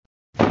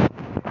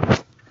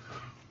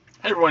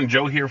Hey everyone,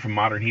 Joe here from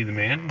Modern Heathen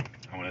Man.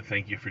 I want to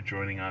thank you for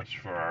joining us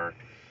for our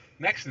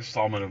next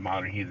installment of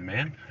Modern Heathen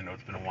Man. I know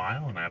it's been a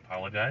while and I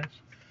apologize.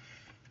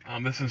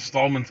 This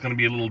installment's going to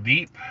be a little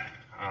deep.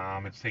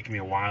 It's taken me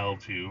a while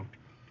to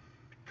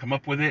come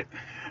up with it,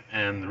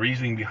 and the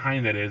reasoning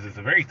behind that is it's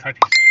a very touchy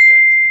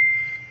subject.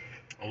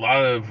 A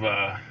lot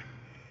of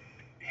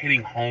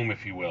hitting home,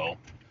 if you will,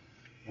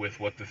 with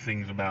what the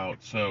thing's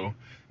about. So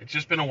it's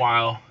just been a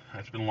while.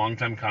 It's been a long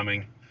time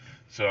coming.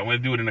 So I'm going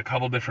to do it in a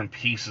couple different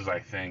pieces, I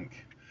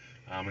think.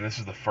 And this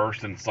is the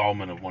first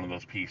installment of one of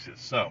those pieces.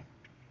 So,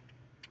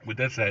 with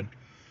that said,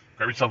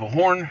 grab yourself a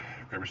horn,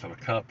 grab yourself a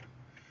cup,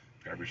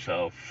 grab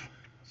yourself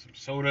some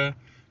soda,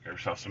 grab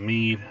yourself some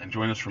mead, and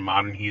join us for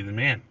Modern Heathen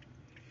Man.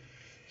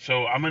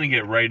 So I'm going to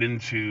get right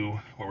into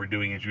what we're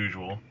doing as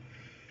usual.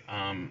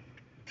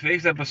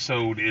 Today's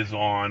episode is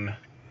on,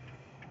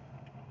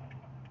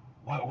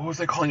 what was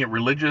I calling it,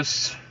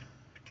 religious?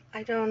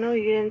 I don't know.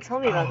 You didn't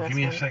tell me about this. Give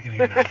me a second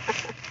here now.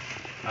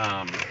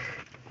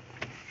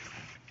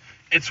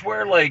 It's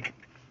where,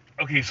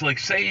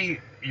 say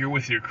you're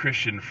with your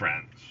Christian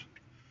friends,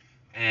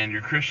 and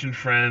your Christian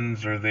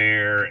friends are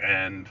there,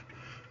 and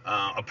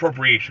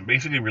appropriation,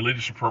 basically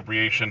religious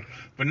appropriation,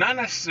 but not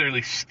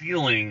necessarily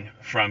stealing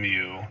from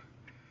you,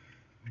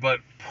 but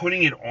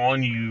putting it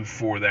on you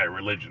for that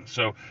religion.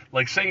 So,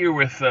 say you're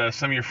with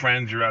some of your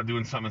friends, you're out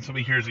doing something, and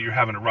somebody hears that you're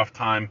having a rough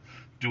time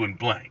doing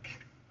blank,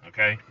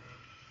 okay?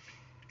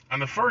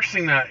 And the first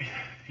thing that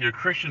your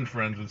Christian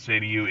friends would say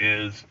to you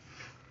is,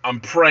 I'm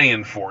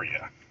praying for you.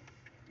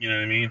 You know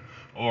what I mean?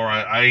 Or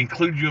I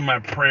include you in my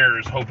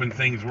prayers, hoping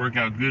things work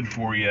out good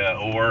for you.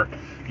 Or,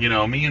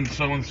 me and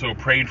so-and-so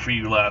prayed for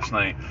you last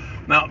night.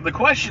 Now, the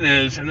question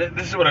is, and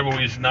this is what I've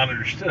always not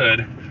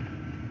understood,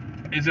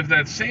 is if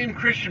that same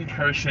Christian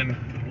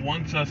person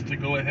wants us to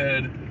go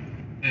ahead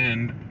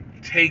and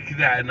take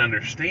that and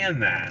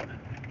understand that,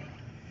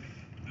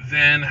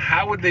 then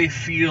how would they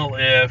feel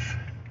if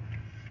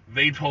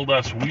they told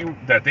us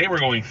that they were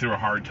going through a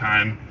hard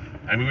time,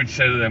 and we would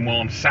say to them, well,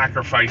 I'm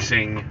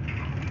sacrificing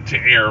to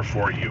air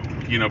for you,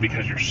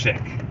 because you're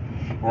sick.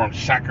 Or I'm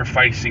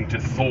sacrificing to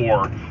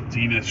Thor to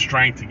give you the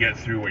strength to get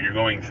through what you're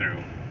going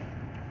through.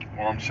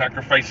 Or I'm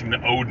sacrificing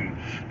to Odin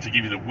to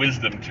give you the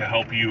wisdom to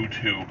help you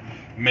to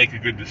make a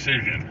good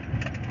decision.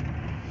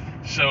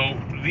 So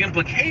the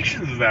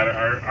implications of that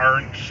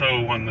aren't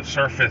so on the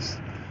surface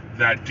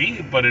that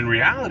deep, but in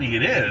reality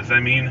it is.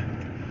 I mean,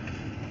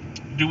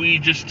 do we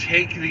just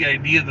take the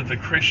idea that the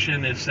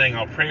Christian is saying,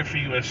 I'll pray for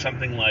you as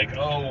something like,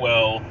 oh,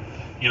 well,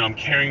 I'm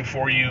caring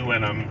for you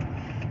and I'm,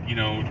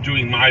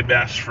 doing my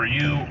best for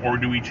you? Or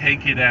do we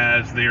take it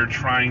as they're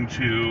trying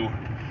to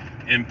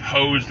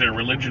impose their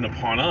religion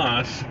upon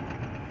us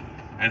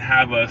and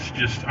have us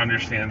just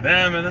understand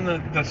them? And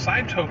then the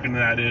side token of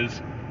that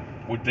is,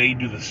 would they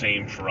do the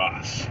same for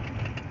us?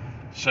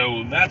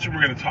 So that's what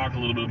we're going to talk a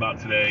little bit about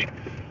today,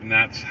 and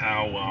that's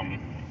how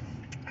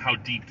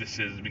deep this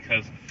is,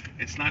 because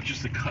it's not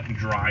just a cut and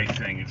dry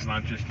thing. It's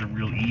not just a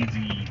real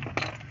easy,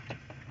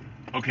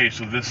 okay,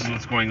 so this is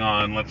what's going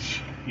on, let's,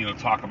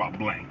 talk about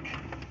blank.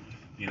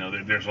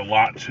 There's a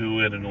lot to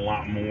it and a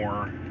lot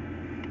more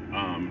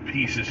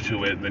pieces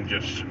to it than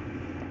just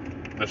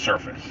the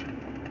surface.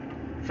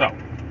 So,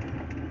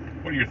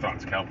 what are your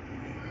thoughts, Cal?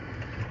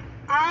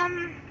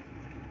 I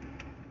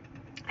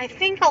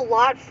think a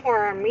lot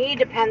for me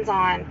depends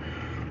on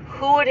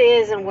who it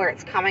is and where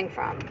it's coming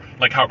from.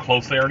 Like how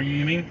close they are to you,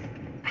 you mean?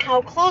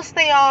 How close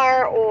they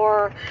are,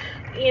 or,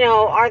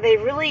 are they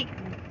really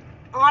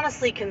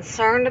honestly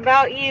concerned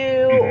about you,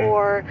 Mm-hmm.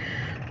 or,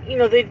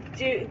 they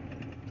do,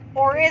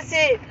 or is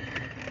it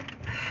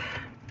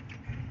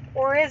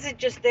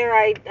just their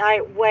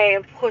way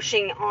of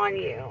pushing on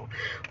you?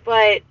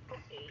 But,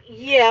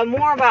 yeah,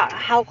 more about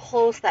how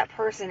close that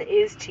person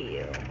is to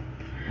you.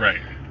 Right.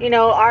 Do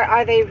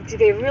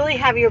they really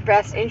have your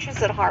best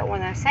interest at heart when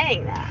they're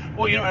saying that?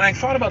 Well, and I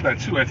thought about that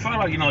too. I thought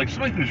about,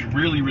 somebody who's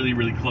really, really,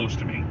 really close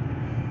to me,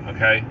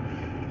 okay?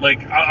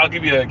 I'll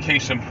give you a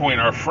case in point.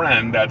 Our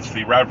friend, that's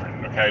the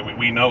Reverend, okay?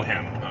 We know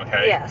him,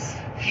 okay? Yes.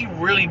 He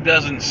really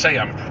doesn't say,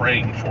 I'm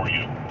praying for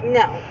you.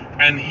 No.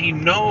 And he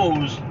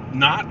knows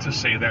not to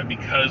say that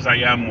because I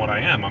am what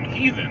I am. I'm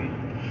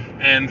heathen.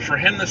 And for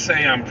him to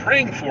say, I'm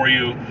praying for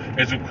you,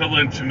 is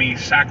equivalent to me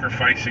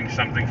sacrificing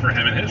something for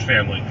him and his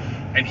family.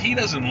 And he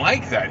doesn't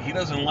like that. He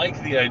doesn't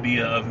like the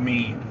idea of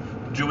me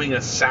doing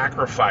a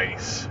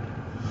sacrifice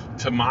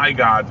to my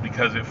gods,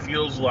 because it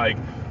feels like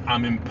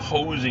I'm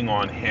imposing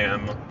on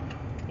him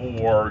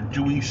or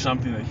doing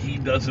something that he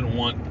doesn't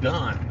want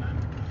done.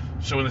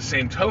 So in the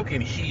same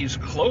token, he's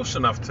close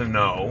enough to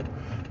know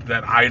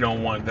that I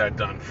don't want that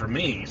done for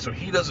me. So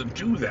he doesn't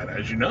do that,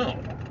 as you know.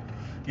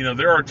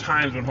 There are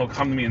times when he'll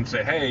come to me and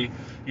say, hey,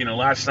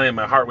 last night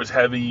my heart was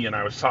heavy and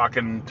I was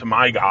talking to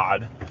my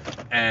God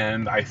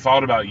and I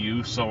thought about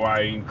you, so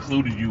I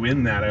included you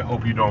in that. I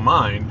hope you don't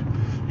mind.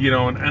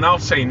 And I'll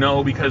say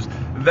no, because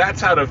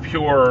that's out of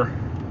pure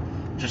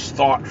just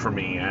thought for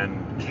me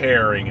and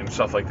caring and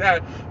stuff like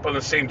that. But on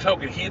the same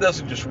token, he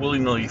doesn't just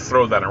willy-nilly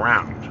throw that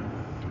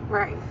around.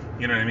 Right.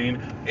 You know what I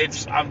mean?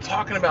 I'm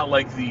talking about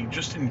like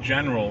just in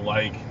general,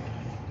 like,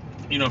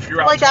 you know, if you're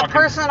out like talking, that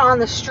person on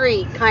the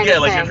street kind of thing. Yeah,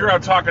 like if you're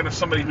out talking to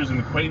somebody who's an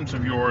acquaintance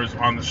of yours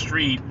on the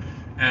street,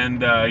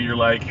 and you're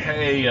like,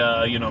 hey,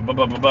 you know, blah,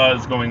 blah, blah, blah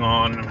is going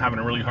on, and I'm having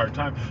a really hard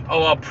time.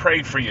 Oh, I'll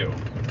pray for you.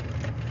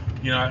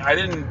 You know, I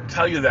didn't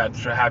tell you that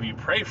to have you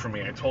pray for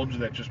me. I told you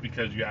that just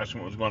because you asked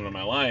me what was going on in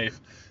my life,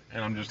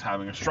 and I'm just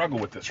having a struggle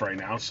with this right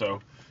now,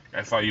 so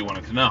I thought you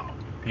wanted to know,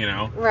 you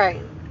know?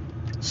 Right.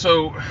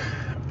 So,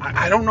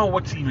 I don't know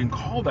what to even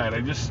call that.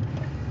 It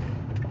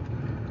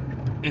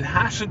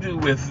has to do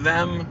with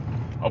them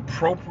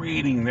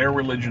appropriating their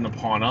religion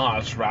upon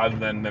us rather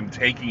than them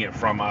taking it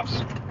from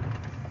us,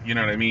 you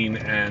know what I mean,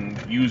 and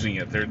using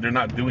it. They're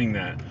not doing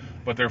that,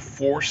 but they're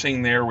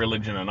forcing their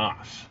religion on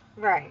us.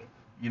 Right.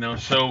 You know,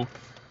 so,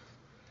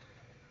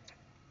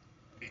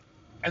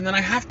 and then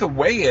I have to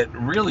weigh it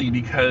really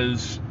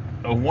because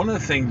one of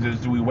the things is,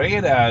 do we weigh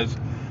it as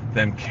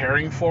them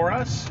caring for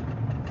us?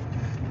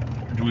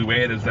 Do we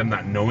weigh it as them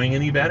not knowing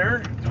any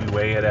better? Do we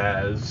weigh it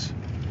as,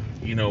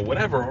 you know,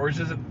 whatever? Or is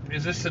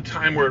this the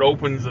time where it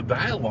opens a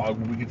dialogue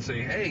where we could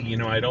say, hey, you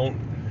know, I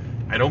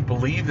don't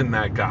believe in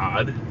that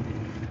God.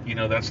 You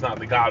know, that's not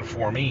the God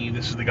for me.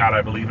 This is the God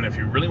I believe in. If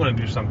you really want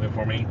to do something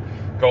for me,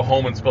 go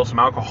home and spill some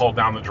alcohol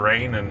down the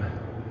drain and,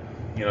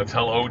 you know,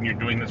 tell Odin you're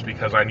doing this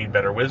because I need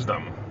better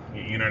wisdom.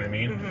 You know what I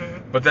mean?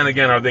 Mm-hmm. But then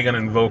again, are they going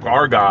to invoke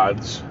our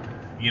gods,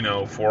 you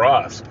know, for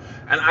us?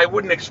 And I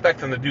wouldn't expect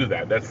them to do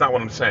that. That's not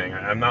what I'm saying.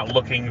 I'm not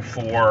looking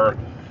for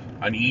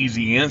an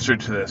easy answer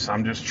to this.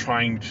 I'm just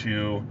trying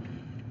to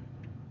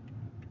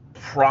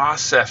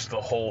process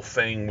the whole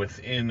thing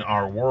within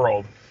our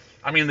world.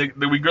 I mean,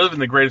 we live in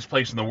the greatest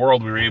place in the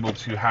world. We were able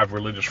to have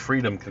religious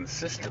freedom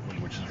consistently,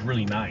 which is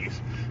really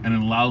nice. And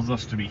it allows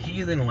us to be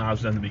heathen,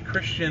 allows them to be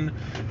Christian.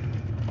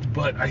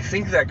 But I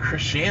think that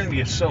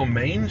Christianity is so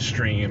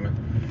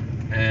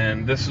mainstream,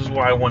 and this is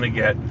why I want to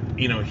get,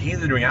 you know,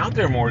 heathenry out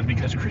there more,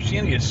 because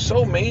Christianity is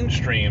so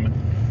mainstream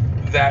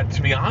that,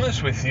 to be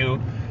honest with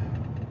you,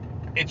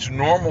 it's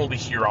normal to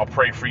hear I'll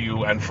pray for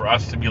you and for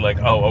us to be like,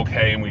 oh,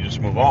 okay, and we just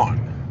move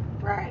on.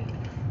 Right.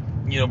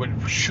 You know,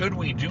 but should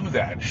we do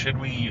that? Should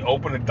we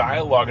open a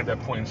dialogue at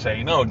that point and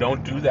say, no,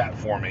 don't do that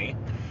for me?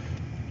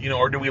 You know,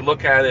 or do we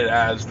look at it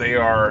as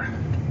they're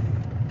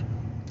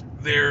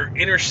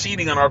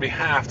interceding on our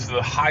behalf to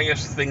the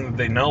highest thing that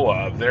they know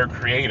of, their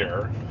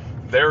creator,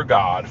 their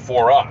God,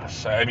 for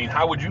us? I mean,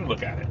 how would you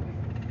look at it?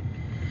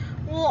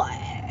 Well,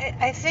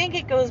 I think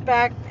it goes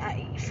back,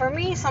 for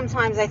me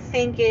sometimes I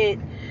think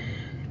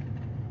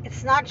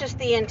it's not just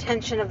the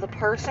intention of the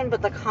person,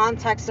 but the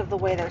context of the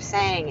way they're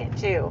saying it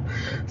too.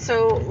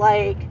 So,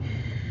 like,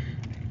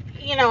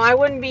 you know, I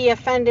wouldn't be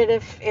offended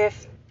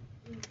if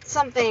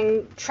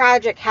something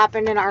tragic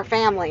happened in our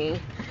family.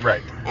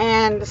 Right.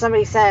 And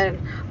somebody said,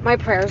 my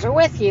prayers are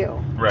with you.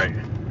 Right.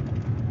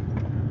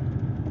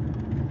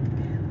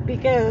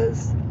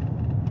 Because,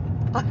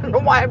 I don't know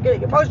why I'm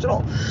getting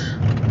emotional.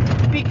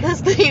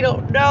 Because they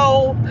don't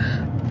know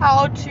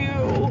how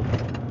to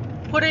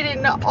put it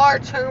into our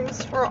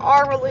terms for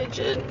our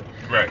religion.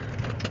 Right.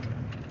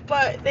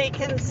 But they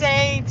can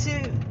say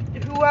to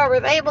whoever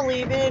they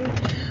believe in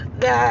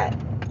that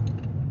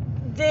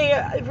they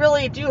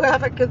really do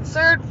have a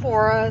concern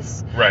for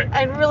us. Right.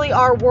 And really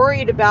are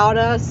worried about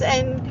us,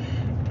 and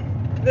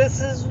this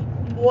is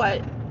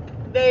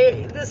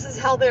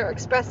how they're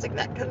expressing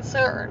that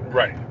concern.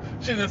 Right.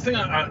 See, the thing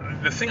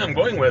I'm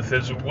going with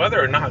is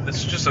whether or not this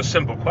is just a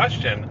simple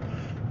question,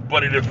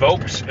 but it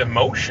evokes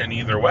emotion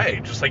either way.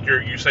 Just like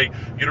you say,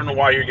 you don't know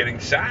why you're getting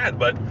sad,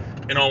 but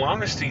in all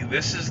honesty,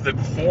 this is the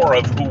core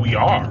of who we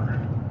are.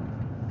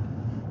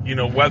 You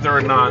know, whether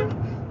or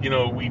not, you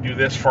know, we do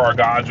this for our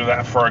gods or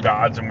that for our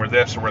gods, and we're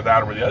this or we're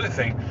that or we're the other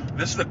thing,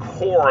 this is the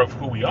core of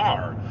who we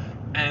are.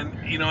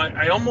 And, you know,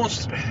 I don't want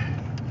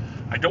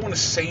to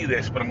say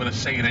this, but I'm going to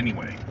say it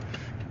anyway.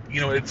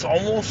 You know, it's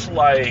almost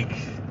like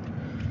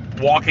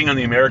walking on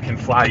the American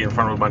flag in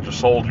front of a bunch of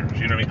soldiers.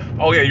 You know what I mean?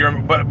 Oh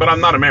yeah, but I'm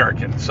not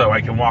American, so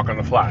I can walk on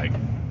the flag.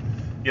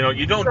 You know,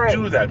 you don't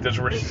do that. There's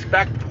a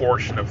respect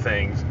portion of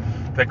things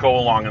that go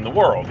along in the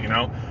world, you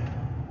know?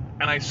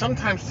 And I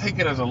sometimes take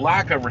it as a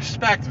lack of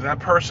respect if that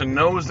person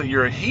knows that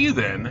you're a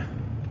heathen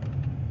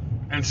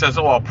and says,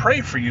 oh, I'll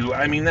pray for you.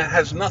 I mean, that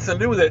has nothing to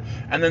do with it.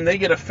 And then they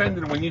get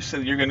offended when you say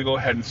that you're going to go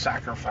ahead and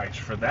sacrifice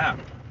for them,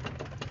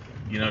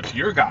 you know, to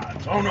your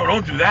gods. Oh, no,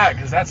 don't do that,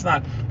 because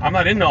I'm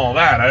not into all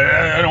that.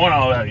 I don't want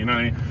all that, you know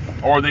what I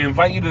mean? Or they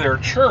invite you to their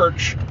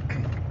church,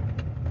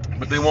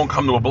 but they won't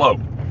come to a blow.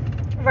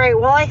 Right.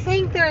 Well, I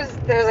think there's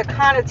a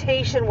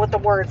connotation with the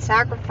word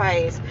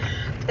sacrifice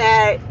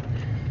that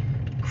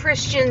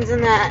Christians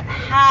and that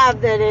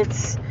have, that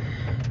it's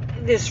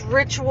this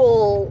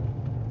ritual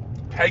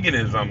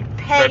paganism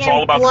that's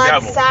all about blood the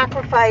devil.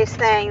 Sacrifice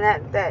thing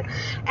that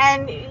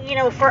and you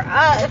know, for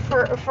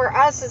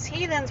us as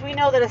heathens, we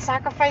know that a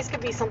sacrifice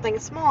could be something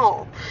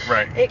small.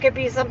 Right. It could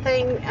be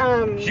something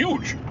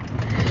huge.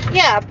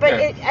 Yeah, but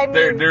I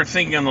mean, they're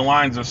thinking on the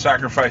lines of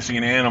sacrificing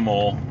an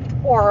animal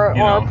or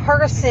a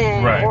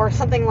person, right, or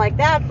something like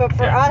that. But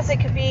for us, it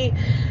could be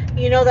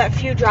that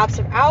few drops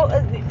of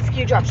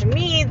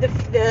mead,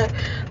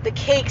 the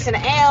cakes and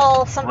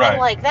ale, something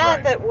like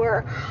that, that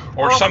were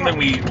or something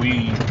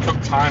we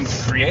took time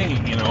to create,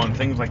 and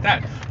things like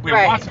that. We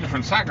have lots of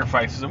different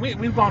sacrifices, and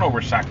we've gone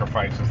over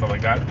sacrifice and stuff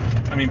like that.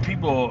 I mean,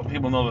 people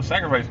know the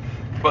sacrifice,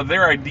 but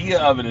their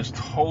idea of it is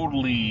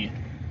totally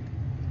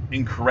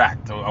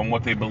incorrect on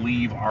what they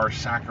believe our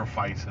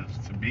sacrifices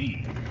to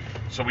be.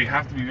 So we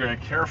have to be very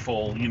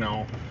careful,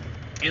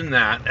 in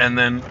that. And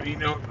then,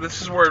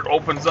 this is where it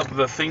opens up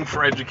the thing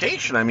for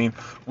education. I mean,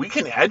 we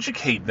can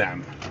educate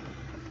them,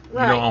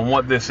 on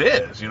what this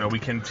is. We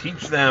can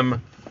teach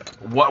them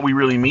what we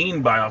really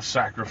mean by a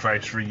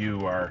sacrifice for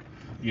you, or,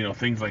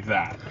 things like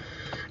that.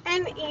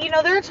 And,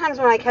 there are times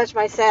when I catch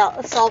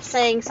myself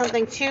saying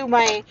something to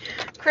my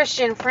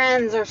Christian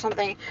friends or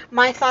something.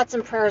 My thoughts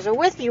and prayers are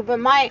with you, but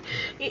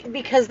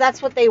because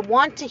that's what they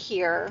want to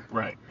hear.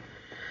 Right.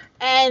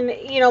 And,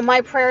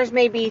 my prayers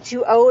may be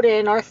to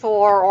Odin or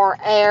Thor or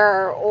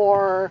Air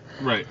or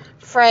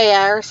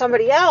Freya or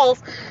somebody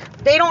else.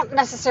 They don't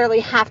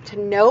necessarily have to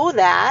know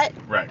that.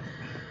 Right.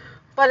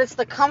 But it's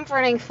the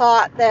comforting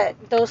thought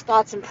that those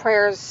thoughts and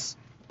prayers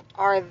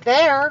are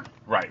there.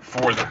 Right,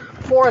 for them.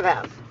 For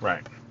them.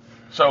 Right.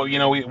 So,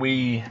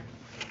 we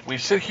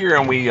sit here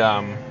and we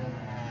have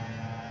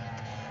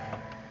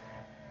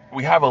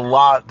a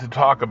lot to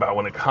talk about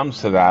when it comes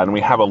to that, and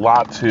we have a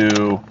lot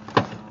to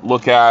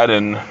look at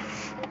and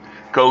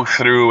go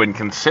through and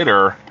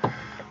consider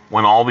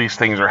when all these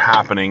things are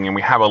happening, and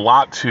we have a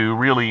lot to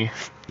really,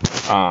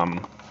 I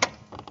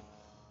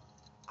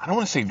don't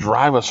want to say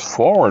drive us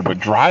forward, but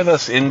drive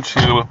us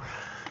into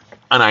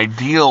an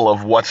ideal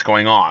of what's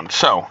going on.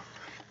 So,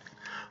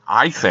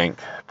 I think,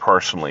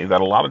 personally, that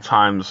a lot of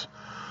times,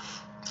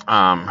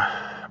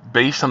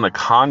 based on the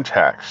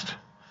context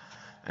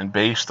and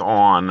based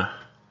on,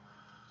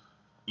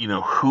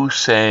 who's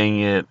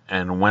saying it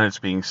and when it's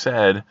being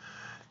said,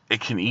 it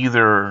can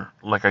either,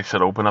 like I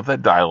said, open up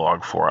that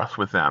dialogue for us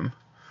with them,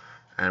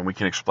 and we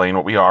can explain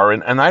what we are.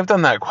 And I've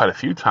done that quite a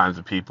few times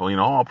with people,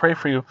 I'll pray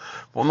for you.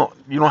 Well, no,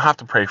 you don't have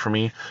to pray for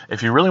me.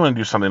 If you really want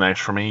to do something nice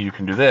for me, you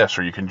can do this,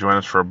 or you can join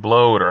us for a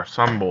bloat or a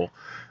stumble,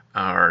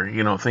 or,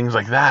 things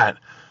like that.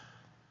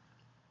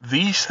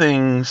 These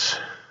things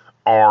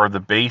are the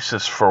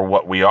basis for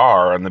what we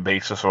are and the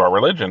basis of our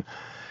religion.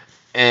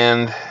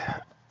 And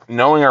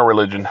knowing our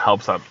religion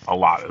helps us a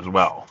lot as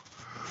well.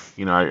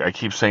 I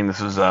keep saying this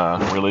is a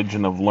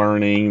religion of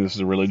learning, this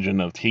is a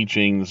religion of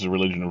teaching, this is a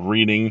religion of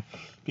reading,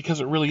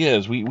 because it really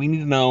is. We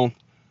need to know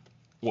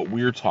what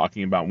we're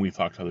talking about when we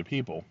talk to other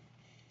people.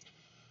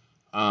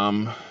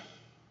 As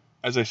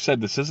I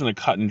said, this isn't a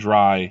cut and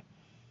dry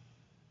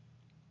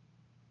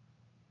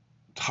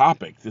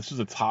topic. This is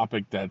a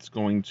topic that's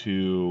going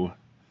to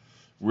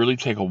really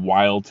take a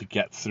while to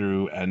get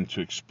through and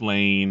to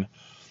explain.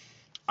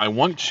 I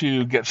want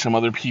to get some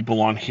other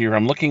people on here.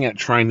 I'm looking at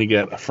trying to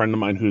get a friend of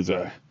mine who's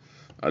a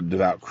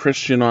devout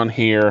Christian on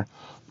here,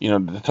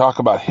 to talk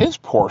about his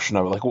portion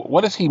of it. Like,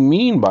 what does he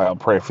mean by I'll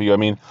pray for you? I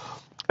mean,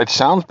 it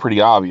sounds pretty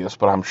obvious,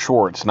 but I'm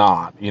sure it's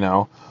not,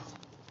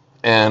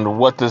 And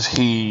what does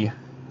he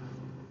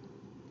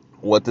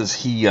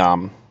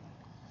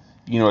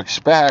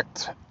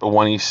expect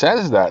when he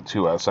says that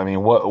to us? I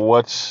mean,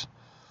 what's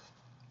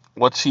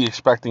he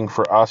expecting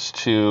for us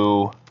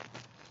to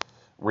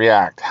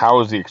react?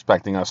 How is he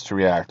expecting us to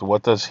react?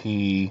 What does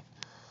he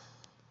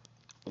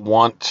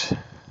want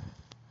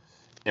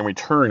in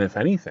return, if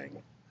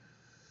anything?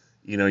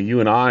 You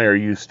and I are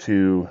used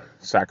to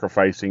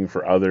sacrificing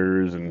for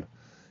others and,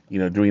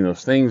 doing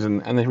those things,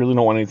 and they really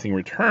don't want anything in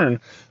return,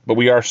 but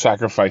we are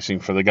sacrificing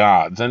for the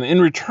gods. And in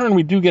return,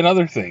 we do get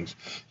other things.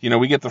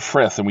 We get the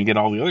frith and we get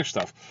all the other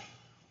stuff.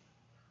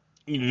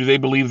 Do they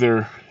believe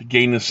they're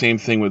gaining the same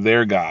thing with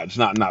their gods?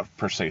 Not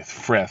per se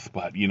frith,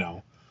 but,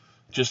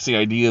 just the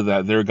idea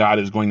that their God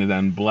is going to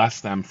then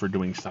bless them for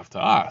doing stuff to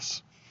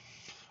us.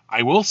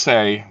 I will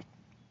say,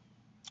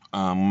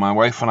 my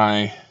wife and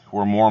I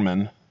were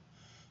Mormon.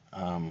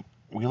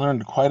 We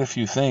learned quite a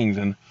few things,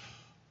 and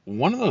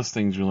one of those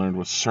things we learned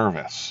was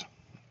service.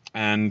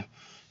 And,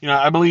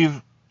 I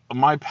believe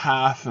my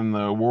path in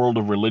the world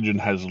of religion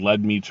has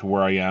led me to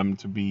where I am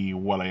to be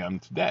what I am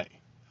today.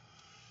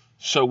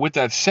 So with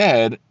that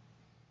said,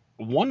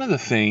 one of the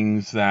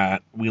things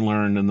that we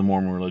learned in the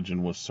Mormon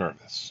religion was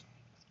service.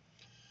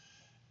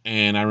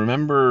 And I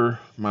remember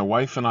my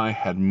wife and I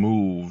had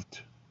moved.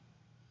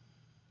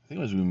 I think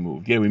it was we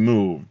moved. Yeah, we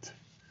moved.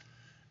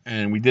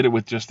 And we did it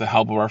with just the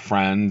help of our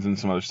friends and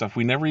some other stuff.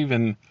 We never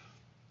even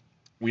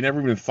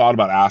thought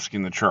about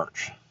asking the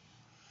church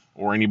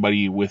or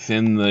anybody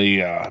within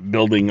the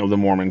building of the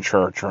Mormon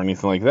church or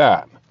anything like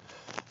that.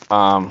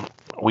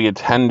 We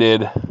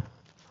attended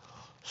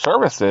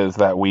services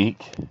that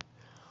week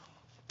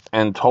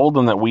and told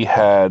them that we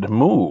had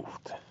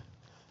moved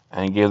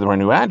and gave them our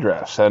new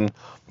address. And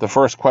the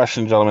first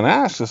question the gentleman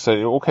asked is,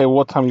 okay,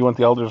 what time do you want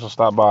the elders to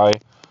stop by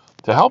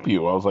to help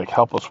you? I was like,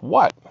 help us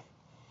what?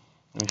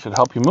 And he said,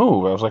 help you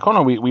move. I was like, oh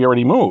no, we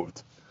already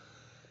moved.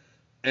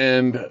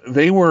 And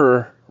they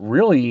were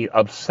really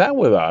upset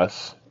with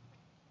us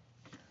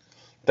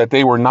that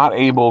they were not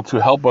able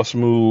to help us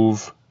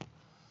move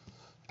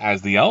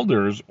as the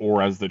elders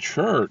or as the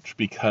church,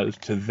 because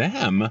to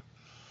them,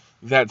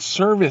 that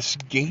service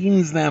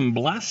gains them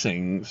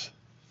blessings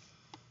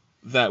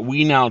that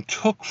we now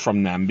took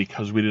from them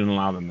because we didn't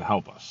allow them to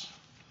help us.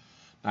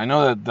 I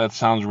know that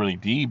sounds really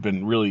deep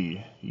and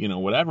really,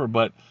 whatever,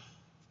 but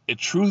it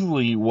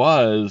truthfully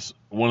was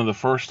one of the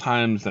first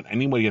times that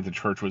anybody at the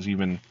church was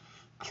even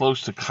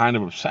close to kind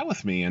of upset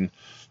with me. And,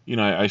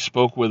 I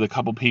spoke with a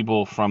couple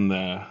people from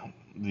the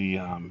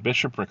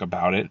bishopric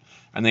about it,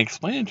 and they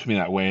explained it to me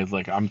that way. It's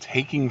like, I'm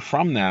taking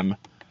from them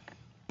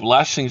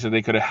blessings that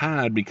they could have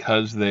had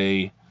because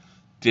they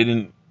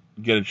didn't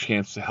get a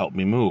chance to help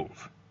me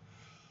move.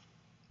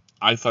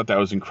 I thought that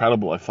was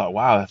incredible. I thought,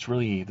 wow, that's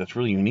really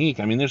unique.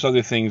 I mean, there's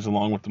other things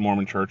along with the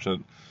Mormon Church that,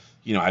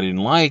 I didn't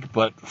like,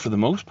 but for the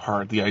most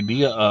part, the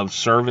idea of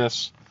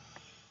service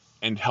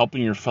and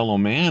helping your fellow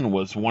man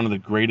was one of the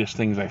greatest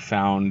things I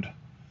found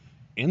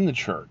in the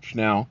church.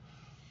 Now,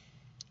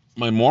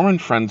 my Mormon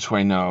friends who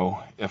I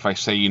know, if I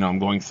say, I'm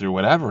going through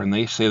whatever, and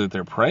they say that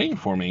they're praying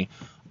for me,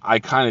 I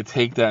kind of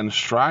take that in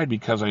stride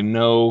because I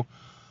know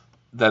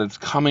that it's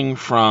coming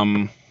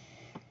from,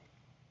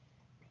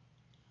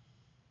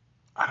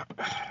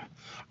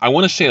 I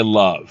want to say a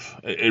love.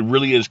 It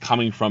really is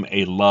coming from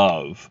a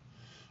love,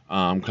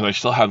 because I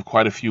still have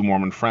quite a few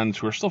Mormon friends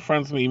who are still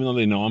friends with me even though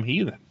they know I'm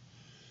heathen.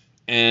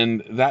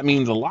 And that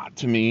means a lot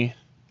to me,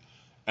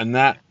 and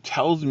that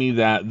tells me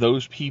that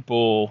those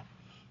people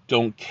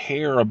don't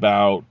care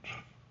about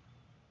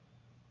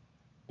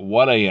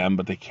what I am,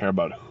 but they care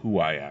about who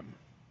I am.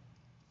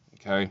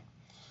 Okay?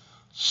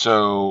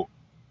 So,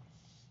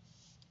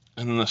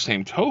 and in the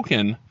same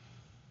token,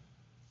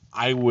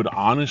 I would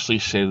honestly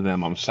say to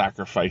them, I'm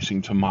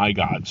sacrificing to my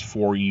gods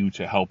for you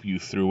to help you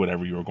through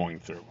whatever you're going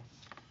through.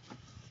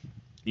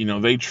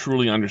 They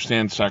truly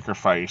understand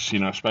sacrifice,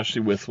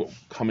 especially with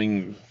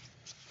coming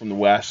from the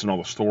West and all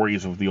the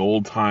stories of the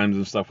old times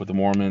and stuff with the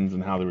Mormons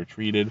and how they were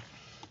treated.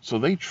 So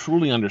they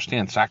truly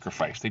understand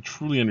sacrifice. They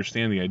truly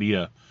understand the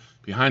idea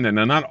behind it.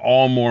 Now, not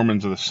all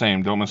Mormons are the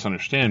same, don't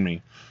misunderstand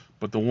me,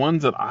 but the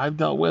ones that I've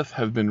dealt with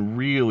have been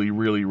really,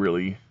 really,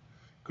 really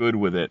good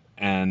with it,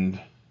 and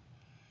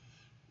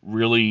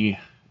really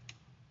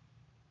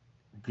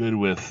good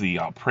with the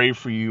I'll pray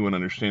for you and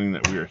understanding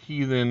that we are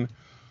heathen,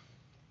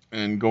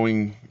 and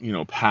going,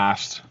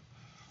 past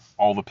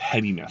all the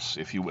pettiness,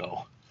 if you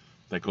will,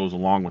 that goes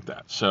along with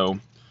that. So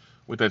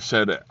with that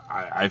said,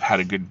 I've had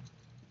a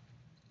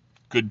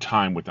good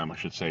time with them, I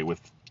should say,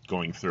 with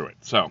going through it.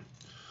 So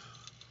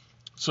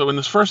in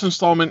this first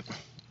installment,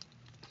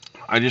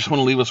 I just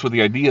want to leave us with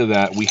the idea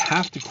that we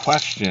have to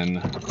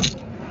question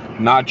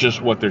not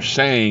just what they're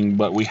saying,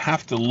 but we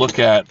have to look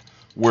at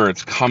where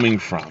it's coming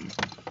from,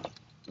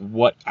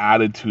 what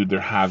attitude they're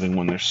having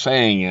when they're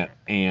saying it,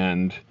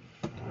 and,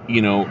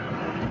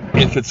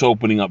 if it's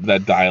opening up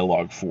that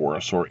dialogue for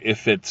us, or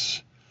if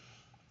it's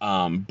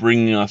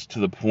bringing us to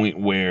the point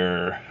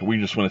where we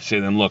just want to say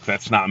to them, look,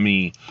 that's not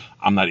me,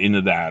 I'm not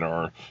into that,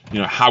 or,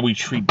 how we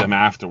treat them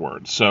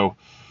afterwards. So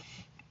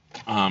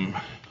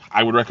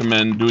I would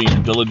recommend doing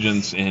due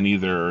diligence and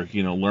either,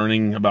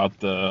 learning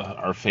about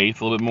our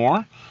faith a little bit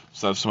more.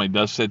 So if somebody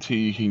does say to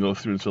you, you can go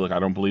through and say, look, I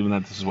don't believe in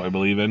that, this is what I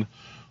believe in.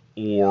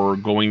 Or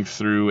going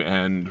through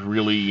and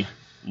really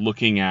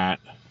looking at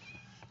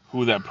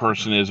who that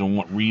person is and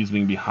what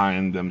reasoning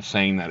behind them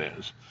saying that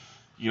is.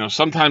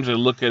 Sometimes I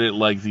look at it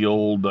like the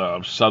old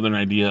Southern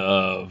idea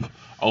of,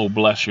 oh,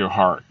 bless your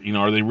heart.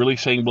 Are they really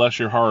saying bless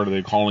your heart, or are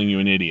they calling you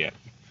an idiot?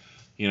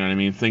 You know what I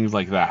mean? Things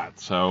like that.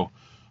 So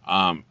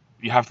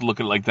you have to look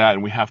at it like that,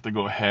 and we have to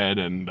go ahead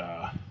and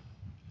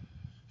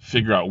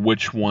figure out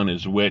which one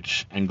is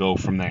which and go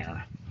from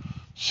there.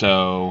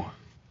 So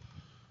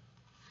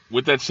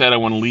with that said, I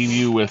want to leave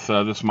you with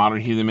this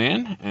Modern Heathen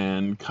Man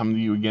and come to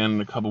you again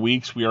in a couple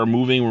weeks. We're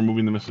moving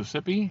to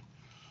Mississippi.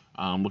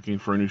 Looking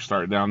for a new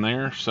start down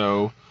there.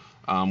 So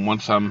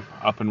once I'm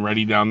up and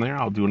ready down there,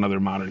 I'll do another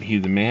Modern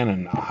Heathen Man,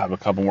 and I'll have a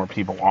couple more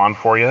people on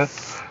for you.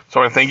 So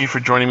I want to thank you for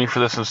joining me for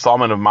this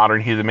installment of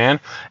Modern Heathen Man.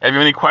 If you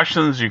have any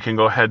questions, you can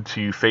go ahead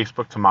to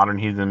Facebook to Modern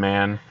Heathen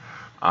Man.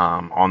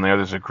 On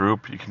there's a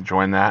group. You can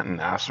join that and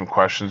ask some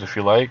questions if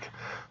you like.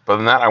 But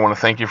other than that, I want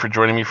to thank you for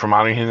joining me for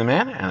Modern Heathen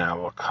Man, and I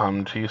will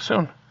come to you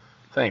soon.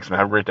 Thanks, and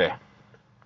have a great day.